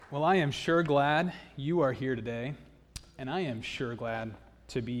Well, I am sure glad you are here today, and I am sure glad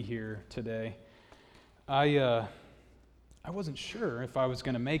to be here today. I wasn't sure if I was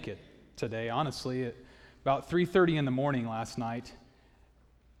going to make it today. Honestly, at about 3:30 in the morning last night,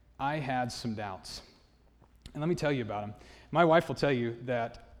 I had some doubts. And let me tell you about them. My wife will tell you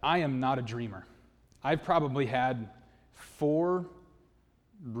that I am not a dreamer. I've probably had 4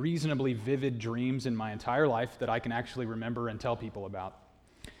 reasonably vivid dreams in my entire life that I can actually remember and tell people about.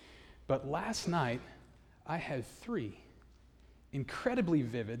 But last night, I had 3 incredibly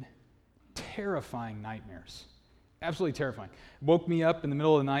vivid, terrifying nightmares. Absolutely terrifying. Woke me up in the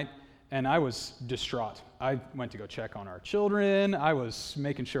middle of the night, and I was distraught. I went to go check on our children. I was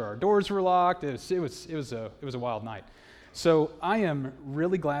making sure our doors were locked. It was a wild night. So I am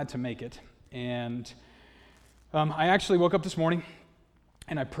really glad to make it. And I actually woke up this morning,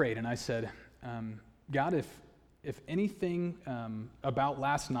 and I prayed, and I said, God, if anything about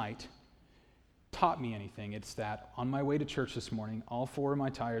last night taught me anything, it's that on my way to church this morning, all 4 of my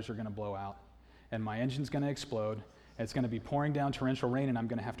tires are going to blow out, and my engine's going to explode, and it's going to be pouring down torrential rain, and I'm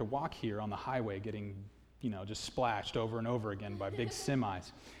going to have to walk here on the highway getting, just splashed over and over again by big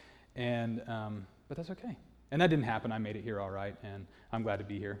semis. And but that's okay. And that didn't happen. I made it here all right, and I'm glad to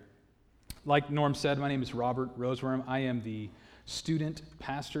be here. Like Norm said, my name is Robert Roseworm. I am the student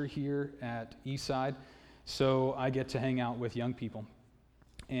pastor here at Eastside, so I get to hang out with young people.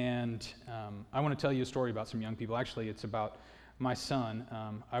 And I want to tell you a story about some young people. Actually, it's about my son.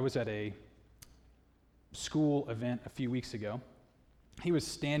 I was at a school event a few weeks ago. He was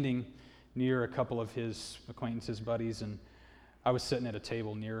standing near a couple of his acquaintances, buddies, and I was sitting at a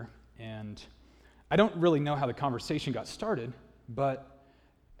table near. And I don't really know how the conversation got started, but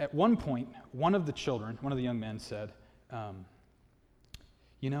at one point, one of the young men said,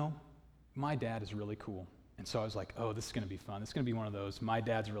 my dad is really cool. And so I was like, oh, this is going to be fun. This is going to be one of those my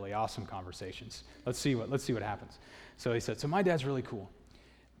dad's really awesome conversations. Let's see what happens. So he said, so my dad's really cool.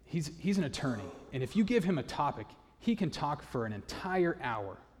 He's an attorney, and if you give him a topic, he can talk for an entire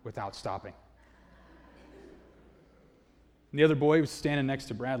hour without stopping. And the other boy who was standing next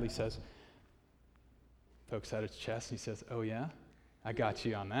to Bradley says, pokes out his chest, and he says, oh yeah, I got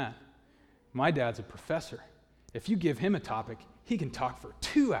you on that. My dad's a professor. If you give him a topic, he can talk for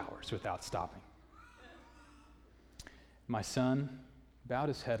 2 hours without stopping. My son bowed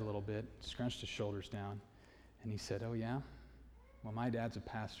his head a little bit, scrunched his shoulders down, and he said, oh yeah? Well, my dad's a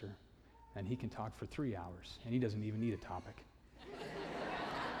pastor, and he can talk for 3 hours, and he doesn't even need a topic.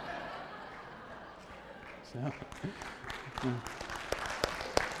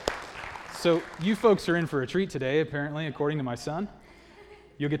 So you folks are in for a treat today, apparently, according to my son.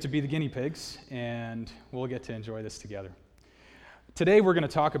 You'll get to be the guinea pigs, and we'll get to enjoy this together. Today we're going to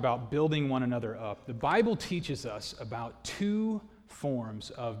talk about building one another up. The Bible teaches us about 2 forms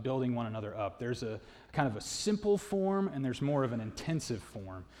of building one another up. There's a kind of a simple form, and there's more of an intensive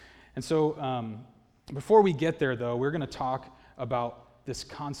form. And so before we get there, though, we're going to talk about this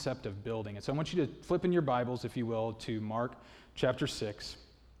concept of building. And so I want you to flip in your Bibles, if you will, to Mark chapter 6.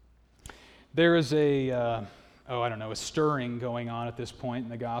 There is a stirring going on at this point in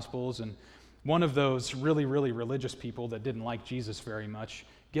the Gospels, and one of those really, really religious people that didn't like Jesus very much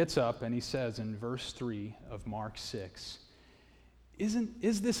gets up and he says in verse 3 of Mark 6,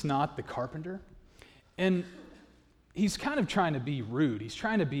 is this not the carpenter? And he's kind of trying to be rude. He's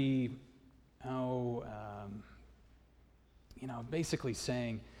trying to be, basically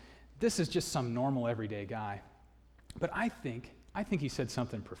saying, this is just some normal everyday guy. But I think he said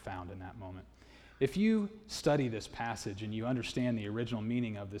something profound in that moment. If you study this passage and you understand the original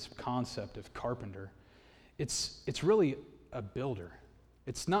meaning of this concept of carpenter, it's really a builder.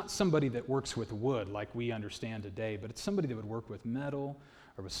 It's not somebody that works with wood like we understand today, but it's somebody that would work with metal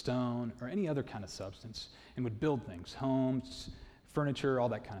or with stone or any other kind of substance and would build things, homes, furniture, all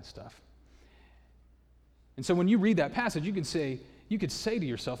that kind of stuff. And so when you read that passage, you could say to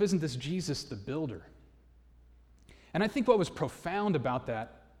yourself, isn't this Jesus the builder? And I think what was profound about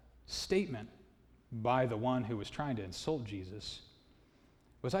that statement by the one who was trying to insult Jesus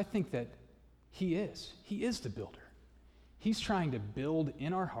was I think that he is the builder. He's trying to build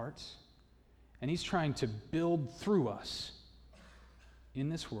in our hearts, and he's trying to build through us in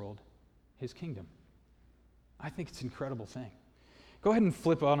this world his kingdom. I think it's an incredible thing. Go ahead and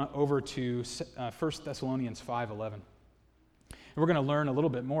flip on over to 1 Thessalonians 5:11. And we're going to learn a little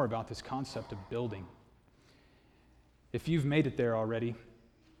bit more about this concept of building. If you've made it there already,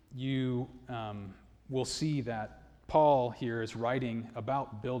 you will see that Paul here is writing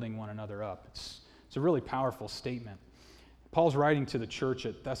about building one another up. It's a really powerful statement. Paul's writing to the church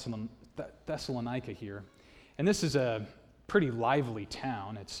at Thessalonica here, and this is a pretty lively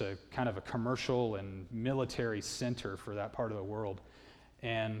town. It's a kind of a commercial and military center for that part of the world.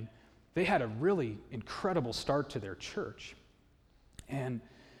 And they had a really incredible start to their church. And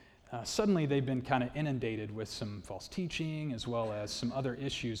suddenly they've been kind of inundated with some false teaching as well as some other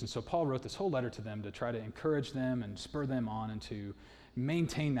issues. And so Paul wrote this whole letter to them to try to encourage them and spur them on and to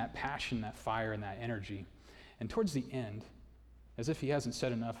maintain that passion, that fire, and that energy. And towards the end, as if he hasn't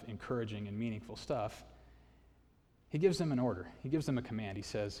said enough encouraging and meaningful stuff, he gives them an order. He gives them a command. He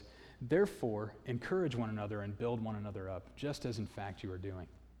says, "Therefore, encourage one another and build one another up, just as in fact you are doing."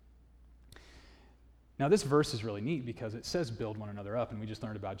 Now, this verse is really neat because it says build one another up, and we just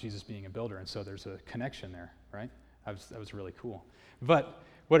learned about Jesus being a builder, and so there's a connection there, right? That was really cool. But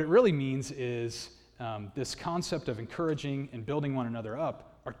what it really means is this concept of encouraging and building one another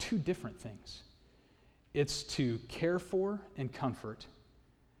up are two different things. It's to care for and comfort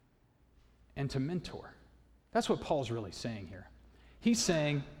and to mentor. That's what Paul's really saying here. He's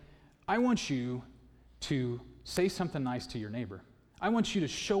saying, I want you to say something nice to your neighbor. I want you to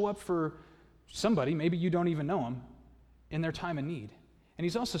show up for somebody, maybe you don't even know them, in their time of need. And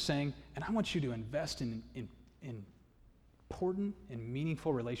he's also saying, and I want you to invest in important and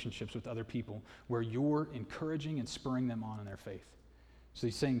meaningful relationships with other people where you're encouraging and spurring them on in their faith. So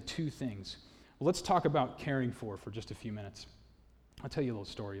he's saying two things. Well, let's talk about caring for just a few minutes. I'll tell you a little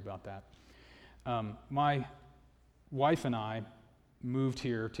story about that. My wife and I moved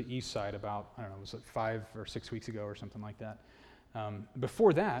here to Eastside about, I don't know, it was like 5 or 6 weeks ago or something like that.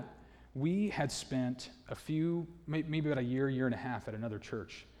 Before that, we had spent maybe about a year and a half at another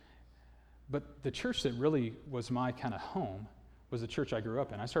church. But the church that really was my kind of home was the church I grew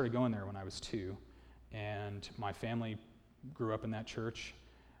up in. I started going there when I was 2, and my family grew up in that church.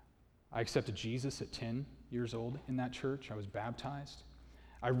 I accepted Jesus at 10 years old in that church. I was baptized.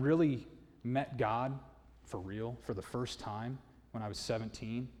 I really met God for real for the first time when I was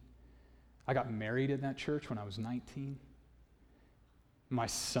 17. I got married in that church when I was 19. My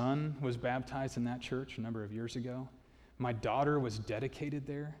son was baptized in that church a number of years ago. My daughter was dedicated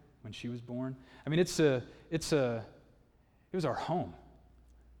there when she was born. I mean, it was our home.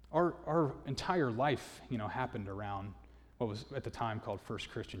 Our entire life, happened around what was at the time called First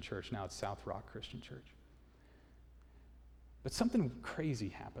Christian Church. Now it's South Rock Christian Church. But something crazy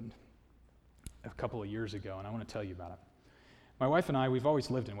happened a couple of years ago, and I want to tell you about it. My wife and I, we've always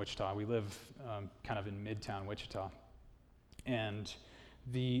lived in Wichita. We live kind of in midtown Wichita. And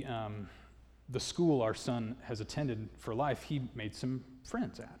the school our son has attended for life, he made some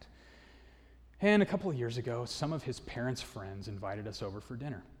friends at. And a couple of years ago, some of his parents' friends invited us over for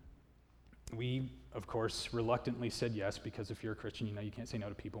dinner. We, of course, reluctantly said yes, because if you're a Christian, you can't say no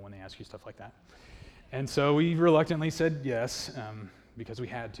to people when they ask you stuff like that. And so we reluctantly said yes, because we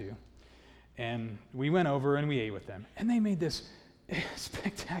had to. And we went over and we ate with them. And they made this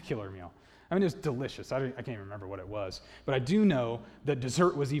spectacular meal. I mean, it was delicious. I can't even remember what it was. But I do know that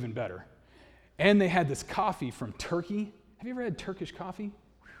dessert was even better. And they had this coffee from Turkey. Have you ever had Turkish coffee?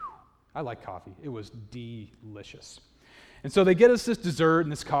 Whew. I like coffee. It was delicious. And so they get us this dessert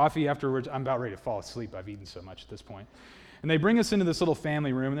and this coffee. Afterwards, I'm about ready to fall asleep. I've eaten so much at this point. And they bring us into this little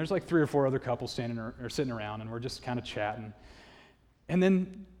family room, and there's like 3 or 4 other couples standing or sitting around, and we're just kind of chatting. And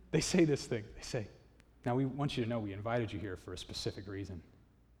then they say this thing. They say, "Now we want you to know we invited you here for a specific reason."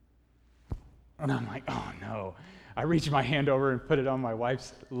 And I'm like, oh no. I reach my hand over and put it on my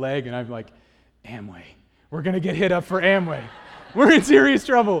wife's leg, and I'm like, Amway. We're going to get hit up for Amway. We're in serious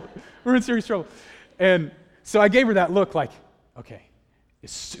trouble. We're in serious trouble. And so I gave her that look like, okay,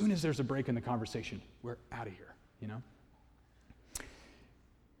 as soon as there's a break in the conversation, we're out of here,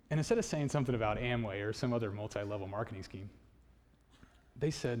 And instead of saying something about Amway or some other multi-level marketing scheme,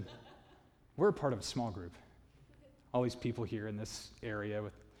 they said, we're a part of a small group. All these people here in this area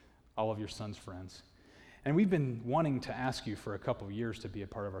with all of your son's friends. And we've been wanting to ask you for a couple of years to be a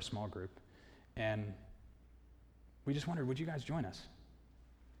part of our small group. And we just wondered, would you guys join us?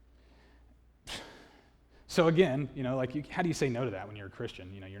 So again, how do you say no to that when you're a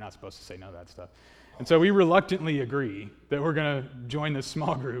Christian? You're not supposed to say no to that stuff. And so we reluctantly agree that we're going to join this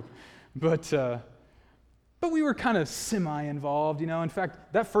small group. But we were kind of semi-involved, In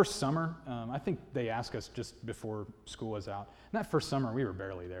fact, that first summer, I think they asked us just before school was out. And that first summer, we were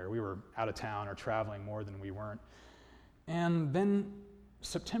barely there. We were out of town or traveling more than we weren't. And then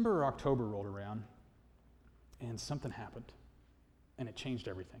September or October rolled around, and something happened. And it changed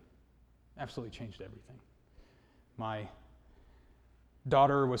everything. Absolutely changed everything. My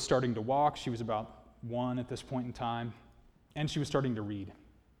daughter was starting to walk. She was about 1 at this point in time. And she was starting to read.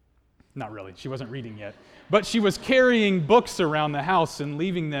 Not really, she wasn't reading yet. But she was carrying books around the house and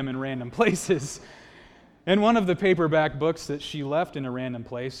leaving them in random places. And one of the paperback books that she left in a random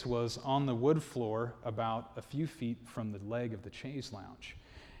place was on the wood floor about a few feet from the leg of the chaise lounge.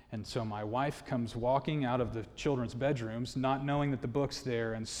 And so my wife comes walking out of the children's bedrooms, not knowing that the book's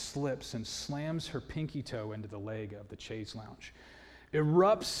there, and slips and slams her pinky toe into the leg of the chaise lounge.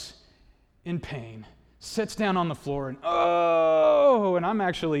 Erupts in pain, sits down on the floor, and oh! And I'm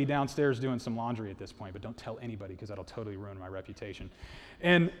actually downstairs doing some laundry at this point, but don't tell anybody because that'll totally ruin my reputation.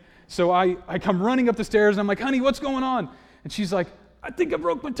 And so I come running up the stairs, and I'm like, honey, what's going on? And she's like, I think I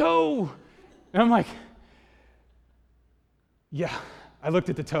broke my toe. And I'm like, yeah. I looked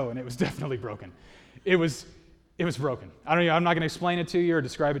at the toe, and it was definitely broken. It was broken. I'm not going to explain it to you or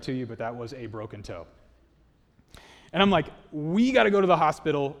describe it to you, but that was a broken toe. And I'm like, we got to go to the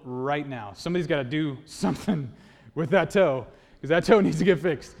hospital right now. Somebody's got to do something with that toe, because that toe needs to get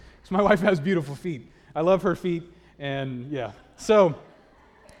fixed. Because my wife has beautiful feet. I love her feet, and yeah. So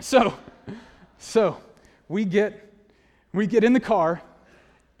we get in the car,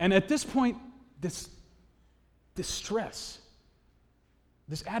 and at this point, this stress,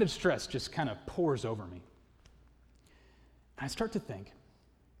 this added stress just kind of pours over me. And I start to think,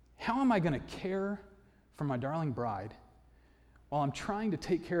 how am I going to care for my darling bride while I'm trying to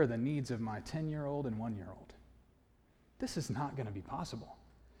take care of the needs of my 10-year-old and 1-year-old? This is not going to be possible.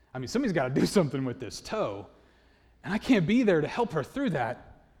 I mean, somebody's got to do something with this toe, and I can't be there to help her through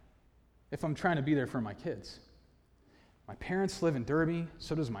that if I'm trying to be there for my kids. My parents live in Derby,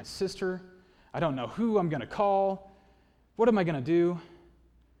 so does my sister. I don't know who I'm going to call. What am I going to do?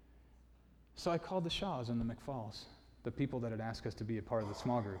 So I called the Shaws and the McFalls, the people that had asked us to be a part of the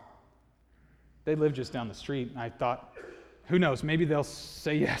small group. They live just down the street, and I thought, who knows, maybe they'll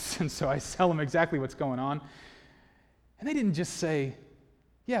say yes. And so I tell them exactly what's going on. And they didn't just say,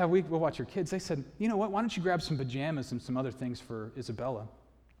 yeah, we'll watch your kids. They said, you know what, why don't you grab some pajamas and some other things for Isabella,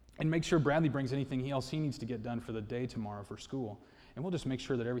 and make sure Bradley brings anything else he needs to get done for the day tomorrow for school. And we'll just make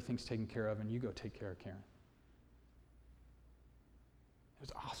sure that everything's taken care of, and you go take care of Karen. It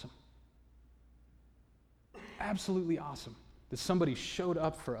was awesome. Absolutely awesome that somebody showed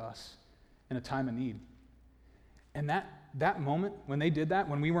up for us in a time of need. And that moment, when they did that,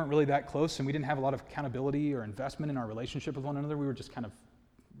 when we weren't really that close and we didn't have a lot of accountability or investment in our relationship with one another, we were just kind of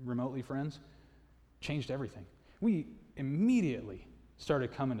remotely friends, changed everything. We immediately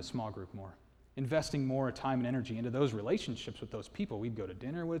started coming to small group more, investing more time and energy into those relationships with those people. We'd go to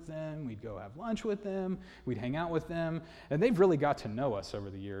dinner with them, we'd go have lunch with them, we'd hang out with them, and they've really got to know us over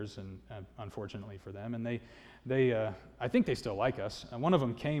the years, and unfortunately for them, and I think they still like us. And one of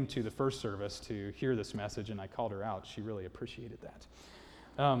them came to the first service to hear this message, and I called her out. She really appreciated that.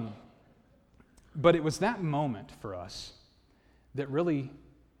 But it was that moment for us that really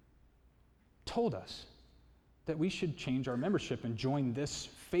told us that we should change our membership and join this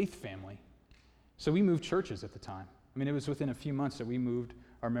faith family. So we moved churches at the time. I mean, it was within a few months that we moved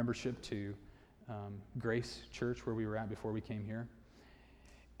our membership to Grace Church, where we were at before we came here.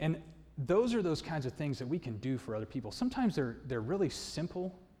 And those are those kinds of things that we can do for other people. Sometimes they're really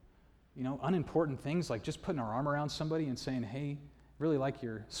simple, unimportant things, like just putting our arm around somebody and saying, hey, really like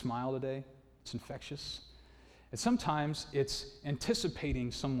your smile today. It's infectious. And sometimes it's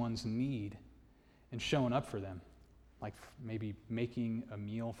anticipating someone's need and showing up for them, like maybe making a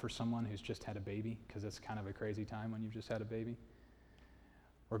meal for someone who's just had a baby, because it's kind of a crazy time when you've just had a baby,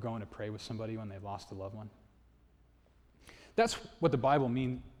 or going to pray with somebody when they've lost a loved one. That's what the Bible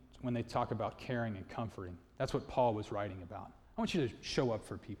means when they talk about caring and comforting. That's what Paul was writing about. I want you to show up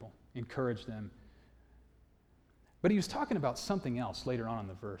for people, encourage them. But he was talking about something else later on in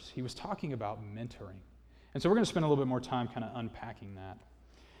the verse. He was talking about mentoring. And so we're going to spend a little bit more time kind of unpacking that.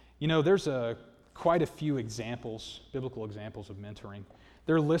 There's quite a few examples, biblical examples of mentoring.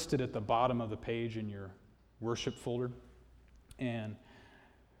 They're listed at the bottom of the page in your worship folder. And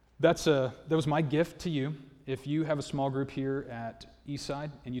that was my gift to you. If you have a small group here at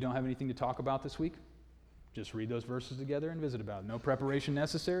Eastside and you don't have anything to talk about this week, just read those verses together and visit about it. No preparation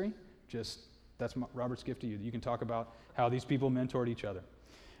necessary. That's Robert's gift to you. You can talk about how these people mentored each other.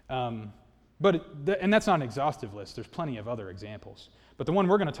 And that's not an exhaustive list. There's plenty of other examples. But the one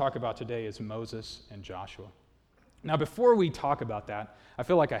we're going to talk about today is Moses and Joshua. Now, before we talk about that, I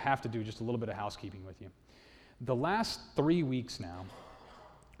feel like I have to do just a little bit of housekeeping with you. The last 3 weeks now,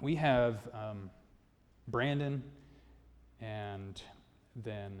 we have Brandon and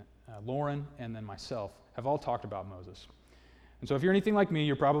then Lauren and then myself have all talked about Moses. And so if you're anything like me,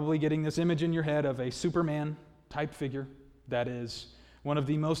 you're probably getting this image in your head of a Superman type figure that is one of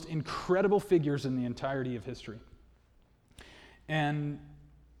the most incredible figures in the entirety of history. And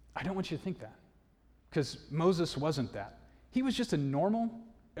I don't want you to think that, because Moses wasn't that. He was just a normal,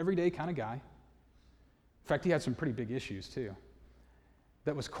 everyday kind of guy In fact, he had some pretty big issues too.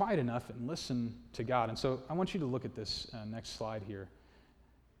 That was quiet enough and listened to God. And so I want you to look at this next slide here.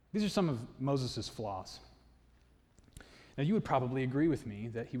 These are some of Moses' flaws. Now, you would probably agree with me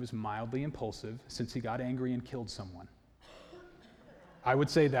that he was mildly impulsive since he got angry and killed someone. I would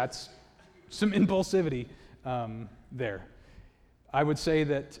say that's some impulsivity there. I would say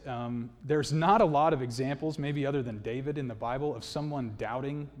that there's not a lot of examples, maybe other than David in the Bible, of someone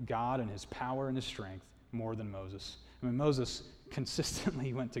doubting God and his power and his strength more than Moses. I mean, Moses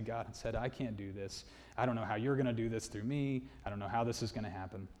consistently went to God and said, I can't do this. I don't know how you're going to do this through me. I don't know how this is going to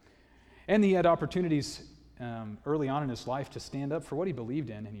happen. And he had opportunities early on in his life to stand up for what he believed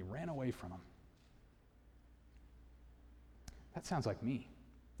in, and he ran away from them. That sounds like me.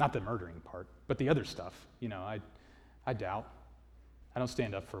 Not the murdering part, but the other stuff. I doubt. I don't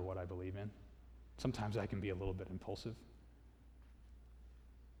stand up for what I believe in. Sometimes I can be a little bit impulsive.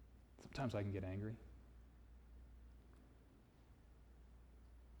 Sometimes I can get angry.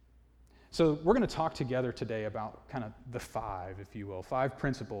 So we're going to talk together today about kind of the 5, if you will, 5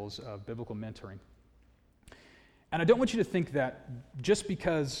 principles of biblical mentoring. And I don't want you to think that just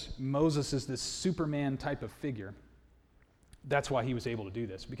because Moses is this Superman type of figure, that's why he was able to do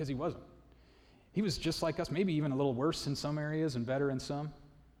this, because he wasn't. He was just like us, maybe even a little worse in some areas and better in some.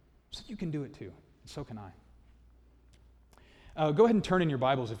 So you can do it too, and so can I. Go ahead and turn in your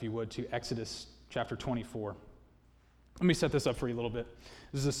Bibles, if you would, to Exodus chapter 24. Let me set this up for you a little bit.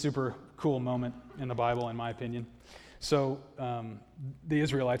 This is a super cool moment in the Bible, in my opinion. So the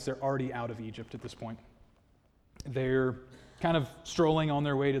Israelites, they're already out of Egypt at this point. They're kind of strolling on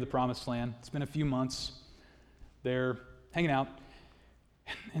their way to the Promised Land. It's been a few months. They're hanging out.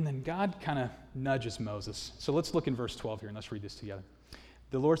 And then God kind of nudges Moses. So let's look in verse 12 here, and let's read this together.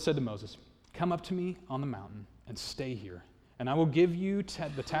 The Lord said to Moses, "Come up to me on the mountain and stay here, and I will give you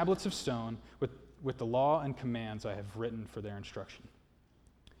the tablets of stone with the law and commands I have written for their instruction."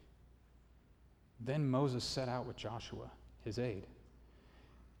 Then Moses set out with Joshua, his aide.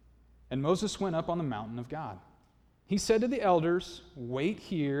 And Moses went up on the mountain of God. He said to the elders, "Wait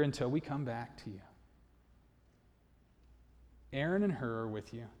here until we come back to you. Aaron and Hur are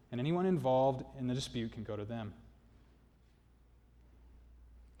with you, and anyone involved in the dispute can go to them."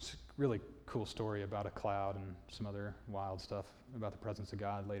 It's a really cool story about a cloud and some other wild stuff about the presence of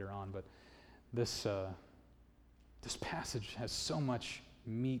God later on, but this passage has so much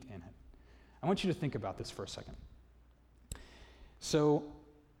meat in it. I want you to think about this for a second. So,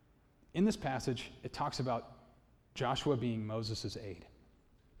 in this passage, it talks about Joshua being Moses' aide.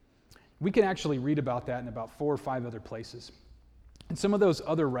 We can actually read about that in about 4 or 5 other places. And some of those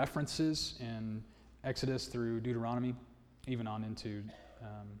other references in Exodus through Deuteronomy, even on into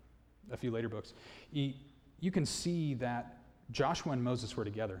a few later books, you can see that Joshua and Moses were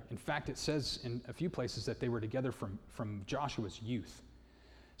together. In fact, it says in a few places that they were together from Joshua's youth.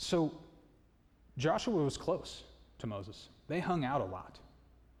 So Joshua was close to Moses. They hung out a lot.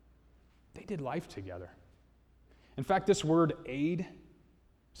 They did life together. In fact, this word aid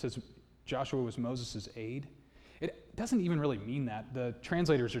says Joshua was Moses' aide. It doesn't even really mean that. The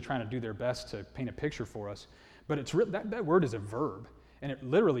translators are trying to do their best to paint a picture for us, but that word is a verb, and it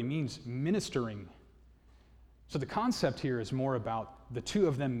literally means ministering. So the concept here is more about the two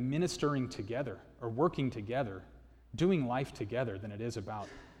of them ministering together or working together, doing life together, than it is about,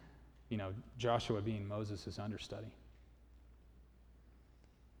 Joshua being Moses' understudy.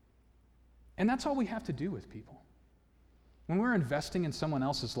 And that's all we have to do with people. When we're investing in someone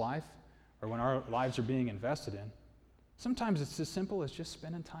else's life, or when our lives are being invested in, sometimes it's as simple as just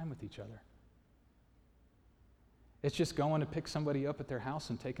spending time with each other. It's just going to pick somebody up at their house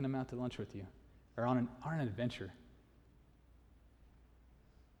and taking them out to lunch with you, or on an adventure.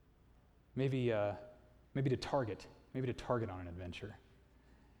 Maybe to Target on an adventure,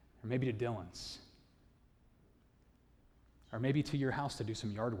 or maybe to Dylan's, or maybe to your house to do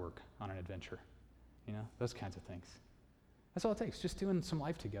some yard work on an adventure. Those kinds of things. That's all it takes, just doing some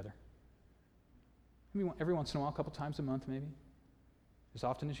life together. Maybe every once in a while, a couple times a month maybe, as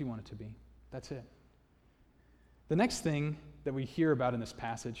often as you want it to be. That's it. The next thing that we hear about in this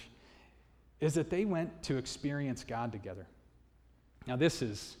passage is that they went to experience God together. Now this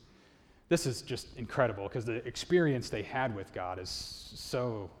is just incredible, because the experience they had with God is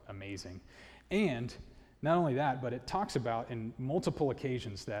so amazing. And not only that, but it talks about in multiple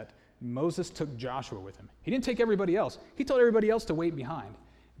occasions that Moses took Joshua with him. He didn't take everybody else. He told everybody else to wait behind.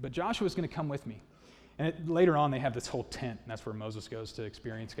 But Joshua's going to come with me. And later on, they have this whole tent, and that's where Moses goes to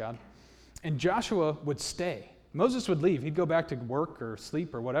experience God. And Joshua would stay. Moses would leave. He'd go back to work or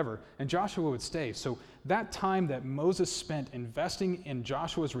sleep or whatever, and Joshua would stay. So that time that Moses spent investing in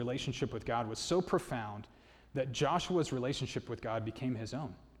Joshua's relationship with God was so profound that Joshua's relationship with God became his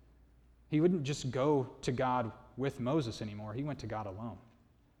own. He wouldn't just go to God with Moses anymore. He went to God alone.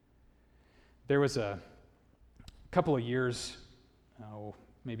 There was a couple of years,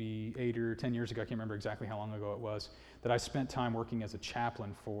 maybe 8 or 10 years ago, I can't remember exactly how long ago it was, that I spent time working as a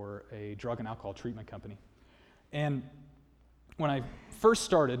chaplain for a drug and alcohol treatment company. And when I first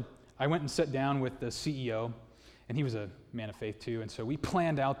started, I went and sat down with the CEO, and he was a man of faith too, and so we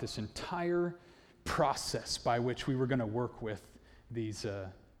planned out this entire process by which we were going to work with these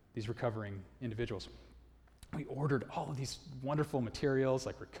recovering individuals. We ordered all of these wonderful materials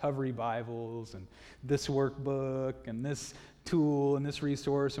like recovery Bibles and this workbook and this tool and this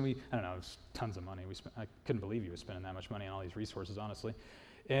resource, and it was tons of money. I couldn't believe you was spending that much money on all these resources, honestly.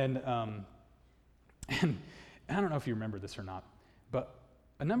 And I don't know if you remember this or not, but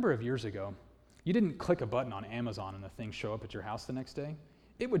a number of years ago, you didn't click a button on Amazon and the things show up at your house the next day.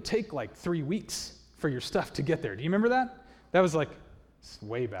 It would take like 3 weeks for your stuff to get there. Do you remember that? That was like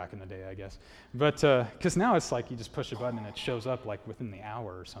way back in the day, I guess. But because now it's like you just push a button and it shows up like within the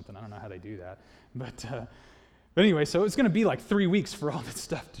hour or something. I don't know how they do that. But anyway, so it's going to be like 3 weeks for all this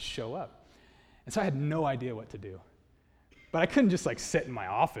stuff to show up. And so I had no idea what to do. But I couldn't just like sit in my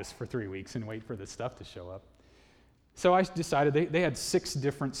office for 3 weeks and wait for this stuff to show up. So I decided they had 6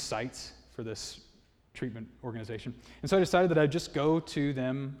 different sites for this treatment organization. And so I decided that I'd just go to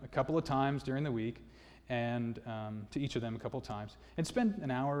them a couple of times during the week, and to each of them a couple of times, and spend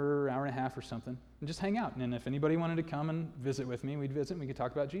an hour and a half or something, and just hang out. And then if anybody wanted to come and visit with me, we'd visit and we could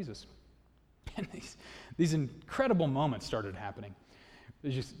talk about Jesus. And these incredible moments started happening.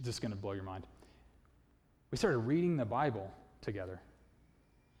 It's just going to blow your mind. We started reading the Bible together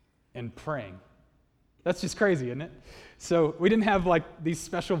and praying. That's just crazy, isn't it? So we didn't have like these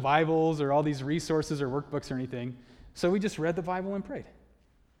special Bibles or all these resources or workbooks or anything. So we just read the Bible and prayed.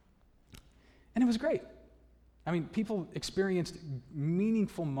 And it was great. I mean, people experienced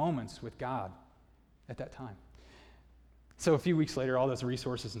meaningful moments with God at that time. So a few weeks later, all those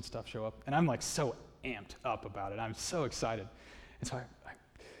resources and stuff show up, and I'm like so amped up about it. I'm so excited. And so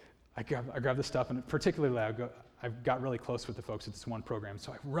I grab the stuff, and particularly I got really close with the folks at this one program.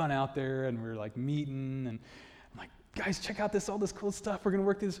 So I run out there, and we're like meeting, and I'm like, guys, check out all this cool stuff. We're going to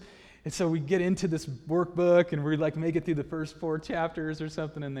work this. And so we get into this workbook, and we like make it through the first 4 chapters or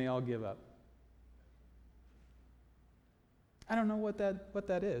something, and they all give up. I don't know what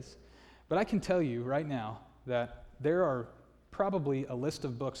that is, but I can tell you right now that there are probably a list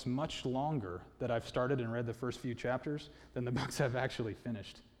of books much longer that I've started and read the first few chapters than the books I've actually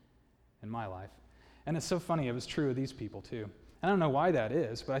finished in my life. And it's so funny, it was true of these people too. I don't know why that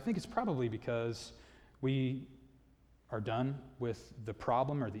is, but I think it's probably because we are done with the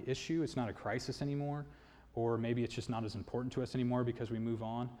problem or the issue. It's not a crisis anymore, or maybe it's just not as important to us anymore because we move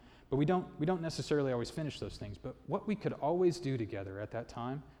on. But we don't necessarily always finish those things. But what we could always do together at that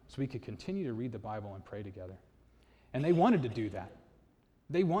time was we could continue to read the Bible and pray together. And they wanted to do that.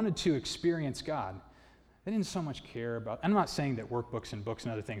 They wanted to experience God. They didn't so much care about, I'm not saying that workbooks and books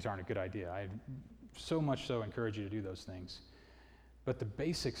and other things aren't a good idea. I so much so encourage you to do those things. But the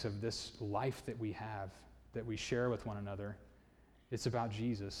basics of this life that we have, that we share with one another, it's about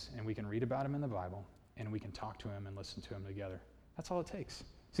Jesus, and we can read about him in the Bible, and we can talk to him and listen to him together. That's all it takes.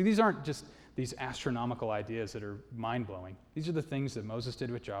 See, these aren't just these astronomical ideas that are mind-blowing. These are the things that Moses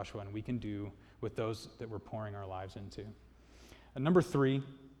did with Joshua, and we can do with those that we're pouring our lives into. And number 3,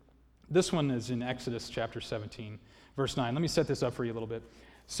 this one is in Exodus chapter 17, verse 9. Let me set this up for you a little bit.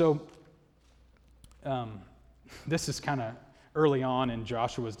 So this is kind of early on in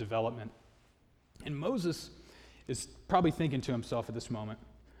Joshua's development. And Moses is probably thinking to himself at this moment,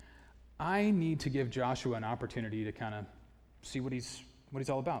 I need to give Joshua an opportunity to kind of see what he's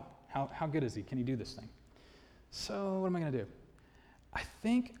all about. How good is he? Can he do this thing? So what am I going to do? I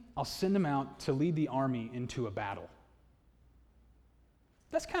think I'll send him out to lead the army into a battle.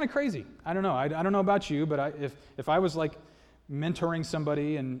 That's kind of crazy. I don't know. I don't know about you, but if I was like mentoring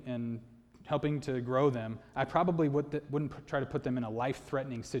somebody and helping to grow them, I probably wouldn't try to put them in a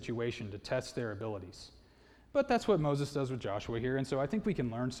life-threatening situation to test their abilities. But that's what Moses does with Joshua here, and so I think we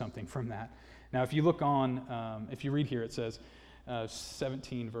can learn something from that. Now, if you look on, if you read here, it says,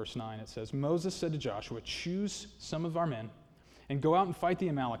 17 verse 9, it says, Moses said to Joshua, choose some of our men and go out and fight the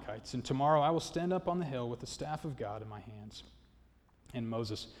Amalekites, and tomorrow I will stand up on the hill with the staff of God in my hands. And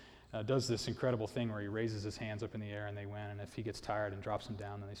Moses does this incredible thing where he raises his hands up in the air and they win, and if he gets tired and drops them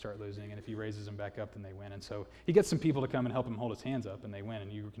down, then they start losing, and if he raises them back up, then they win. And so he gets some people to come and help him hold his hands up, and they win.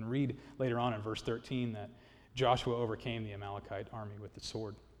 And you can read later on in verse 13 that Joshua overcame the Amalekite army with the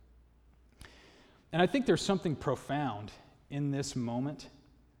sword. And I think there's something profound in this moment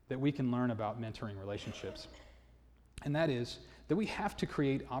that we can learn about mentoring relationships. And that is that we have to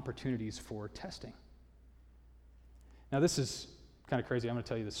create opportunities for testing. Now, this is kind of crazy. I'm going to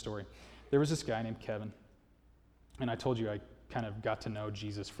tell you this story. There was this guy named Kevin, and I told you I kind of got to know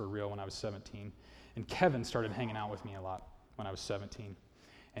Jesus for real when I was 17. And Kevin started hanging out with me a lot when I was 17.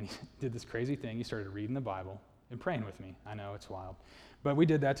 And he did this crazy thing. He started reading the Bible and praying with me. I know, it's wild. But we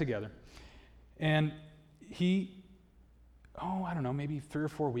did that together. And he, I don't know, maybe 3 or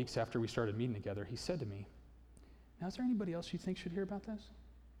 4 weeks after we started meeting together, he said to me, "Now, is there anybody else you think should hear about this?"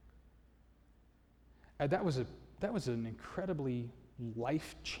 That was an incredibly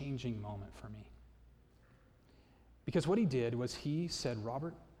life-changing moment for me. Because what he did was he said,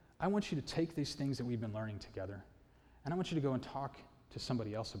 "Robert, I want you to take these things that we've been learning together, and I want you to go and talk to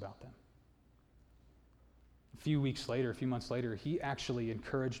somebody else about them." A few months later, he actually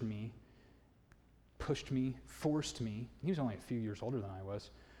encouraged me, pushed me, forced me, he was only a few years older than I was,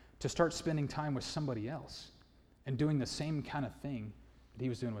 to start spending time with somebody else and doing the same kind of thing that he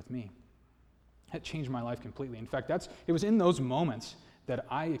was doing with me. That changed my life completely. In fact, it was in those moments that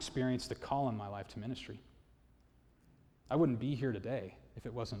I experienced the call in my life to ministry. I wouldn't be here today if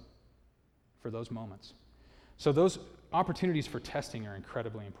it wasn't for those moments. So those opportunities for testing are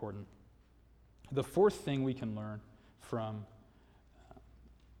incredibly important. The fourth thing we can learn from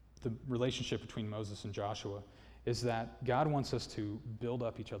the relationship between Moses and Joshua is that God wants us to build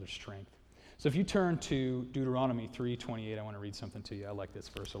up each other's strength. So if you turn to Deuteronomy 3:28, I want to read something to you. I like this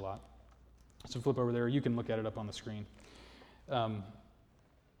verse a lot. So flip over there. You can look at it up on the screen.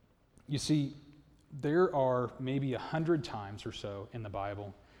 You see, there are maybe 100 times or so in the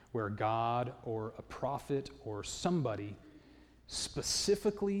Bible where God or a prophet or somebody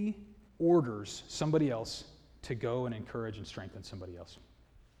specifically orders somebody else to go and encourage and strengthen somebody else.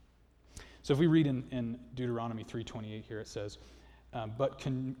 So if we read in Deuteronomy 3:28 here, it says, "But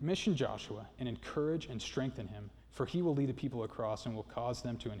commission Joshua and encourage and strengthen him, for he will lead the people across and will cause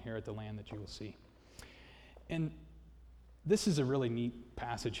them to inherit the land that you will see." And this is a really neat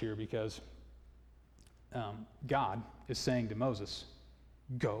passage here because God is saying to Moses,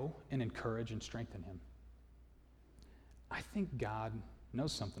 "Go and encourage and strengthen him." I think God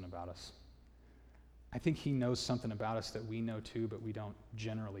knows something about us. I think he knows something about us that we know too, but we don't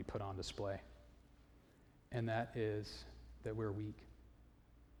generally put on display. And that is that we're weak.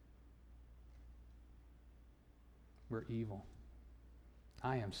 We're evil.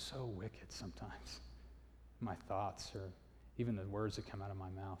 I am so wicked sometimes. My thoughts, or even the words that come out of my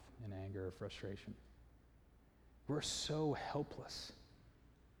mouth in anger or frustration. We're so helpless.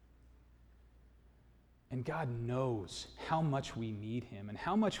 And God knows how much we need him and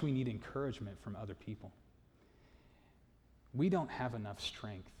how much we need encouragement from other people. We don't have enough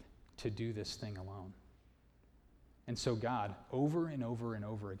strength to do this thing alone. And so God, over and over and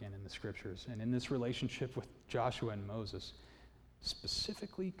over again in the scriptures and in this relationship with Joshua and Moses,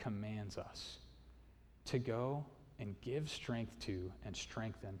 specifically commands us to go and give strength to and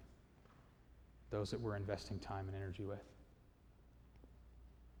strengthen those that we're investing time and energy with.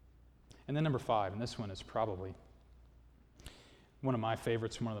 And then number 5, and this one is probably one of my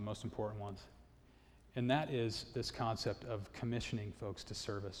favorites and one of the most important ones, and that is this concept of commissioning folks to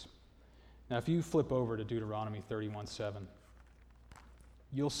service. Now, if you flip over to Deuteronomy 31:7,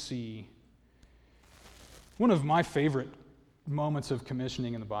 you'll see one of my favorite moments of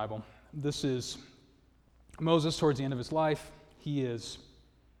commissioning in the Bible. This is Moses towards the end of his life. He is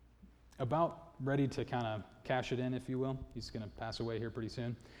about ready to kind of cash it in, if you will. He's going to pass away here pretty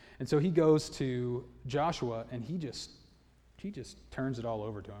soon. And so he goes to Joshua, and he just turns it all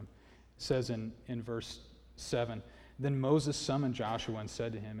over to him. It says in verse 7, "Then Moses summoned Joshua and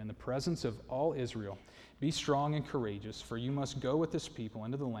said to him, in the presence of all Israel, be strong and courageous, for you must go with this people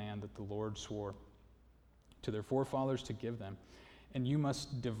into the land that the Lord swore to their forefathers to give them, and you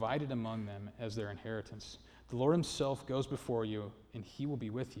must divide it among them as their inheritance. The Lord himself goes before you, and he will be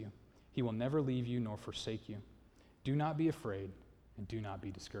with you. He will never leave you nor forsake you. Do not be afraid, and do not be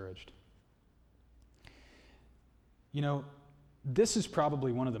discouraged." You know, this is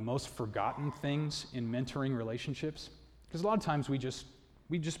probably one of the most forgotten things in mentoring relationships, because a lot of times we just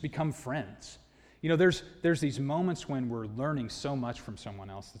become friends. You know, there's these moments when we're learning so much from someone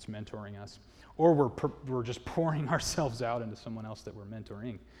else that's mentoring us, or we're just pouring ourselves out into someone else that we're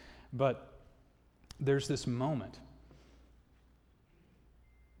mentoring. But there's this moment.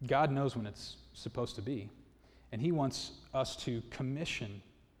 God knows when it's supposed to be, and he wants us to commission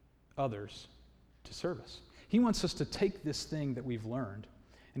others to service. He wants us to take this thing that we've learned,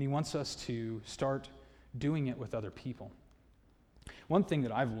 and he wants us to start doing it with other people. One thing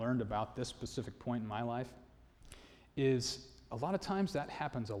that I've learned about this specific point in my life is a lot of times that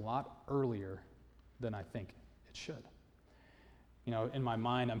happens a lot earlier than I think it should. You know, in my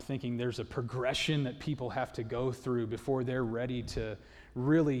mind, I'm thinking there's a progression that people have to go through before they're ready to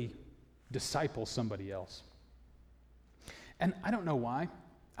really disciple somebody else. And I don't know why.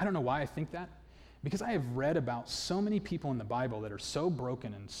 I don't know why I think that. Because I have read about so many people in the Bible that are so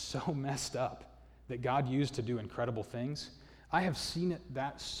broken and so messed up that God used to do incredible things. I have seen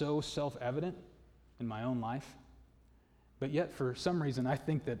that so self-evident in my own life. But yet, for some reason, I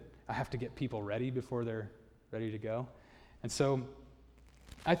think that I have to get people ready before they're ready to go. And so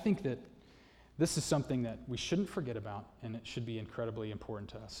I think that this is something that we shouldn't forget about, and it should be incredibly important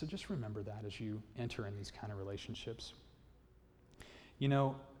to us. So just remember that as you enter in these kind of relationships. You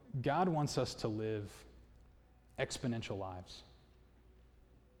know, God wants us to live exponential lives.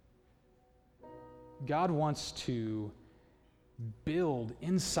 God wants to build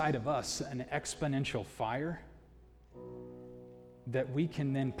inside of us an exponential fire that we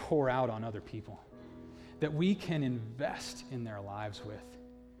can then pour out on other people, that we can invest in their lives with.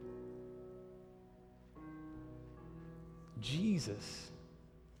 Jesus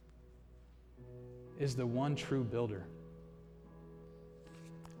is the one true builder.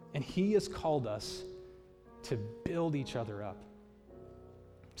 And he has called us to build each other up.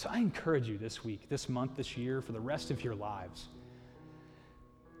 So I encourage you this week, this month, this year, for the rest of your lives,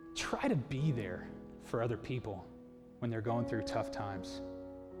 try to be there for other people when they're going through tough times.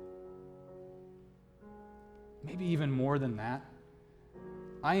 Maybe even more than that,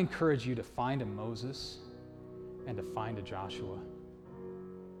 I encourage you to find a Moses and to find a Joshua.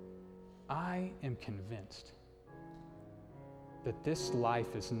 I am convinced that this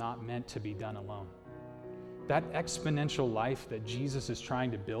life is not meant to be done alone. That exponential life that Jesus is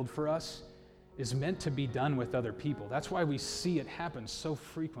trying to build for us is meant to be done with other people. That's why we see it happen so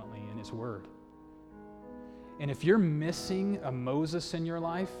frequently in his word. And if you're missing a Moses in your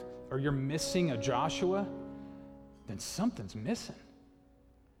life, or you're missing a Joshua, then something's missing.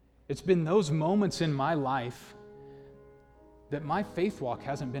 It's been those moments in my life that my faith walk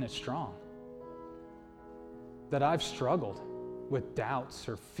hasn't been as strong, that I've struggled with doubts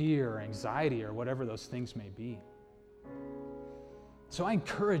or fear or anxiety or whatever those things may be. So I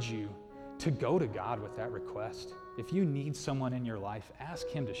encourage you to go to God with that request. If you need someone in your life, ask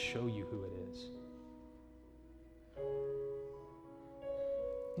him to show you who it is.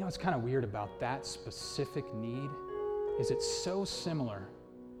 You know what's kind of weird about that specific need is it's so similar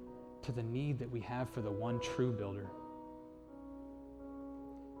to the need that we have for the one true builder.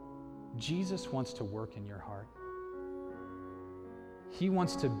 Jesus wants to work in your heart. He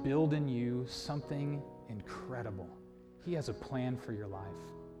wants to build in you something incredible. He has a plan for your life.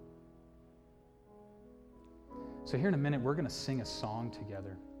 So here in a minute, we're going to sing a song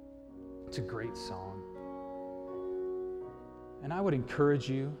together. It's a great song. And I would encourage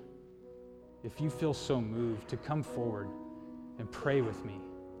you, if you feel so moved, to come forward and pray with me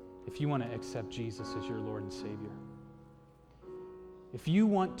if you want to accept Jesus as your Lord and Savior. If you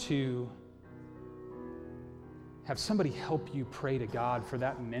want to have somebody help you pray to God for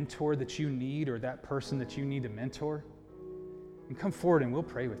that mentor that you need or that person that you need to mentor, and come forward and we'll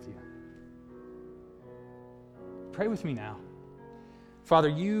pray with you. Pray with me now. Father,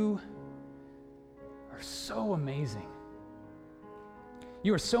 you are so amazing.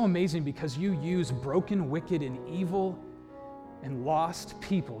 You are so amazing because you use broken, wicked, and evil and lost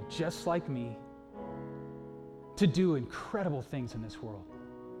people just like me to do incredible things in this world.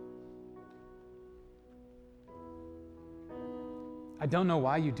 I don't know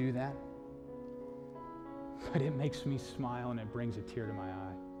why you do that, but it makes me smile and it brings a tear to my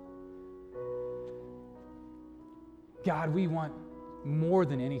eye. God, we want more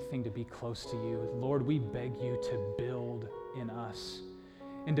than anything to be close to you. Lord, we beg you to build in us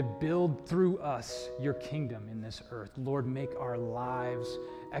and to build through us your kingdom in this earth. Lord, make our lives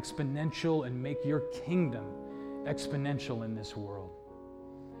exponential and make your kingdom exponential in this world.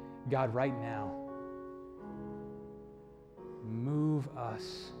 God, right now, move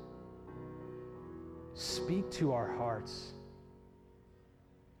us. Speak to our hearts.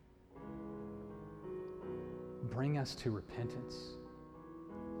 Bring us to repentance.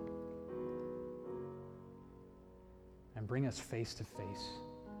 And bring us face to face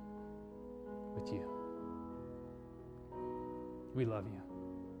with you. We love you.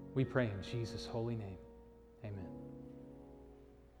 We pray in Jesus' holy name. Amen.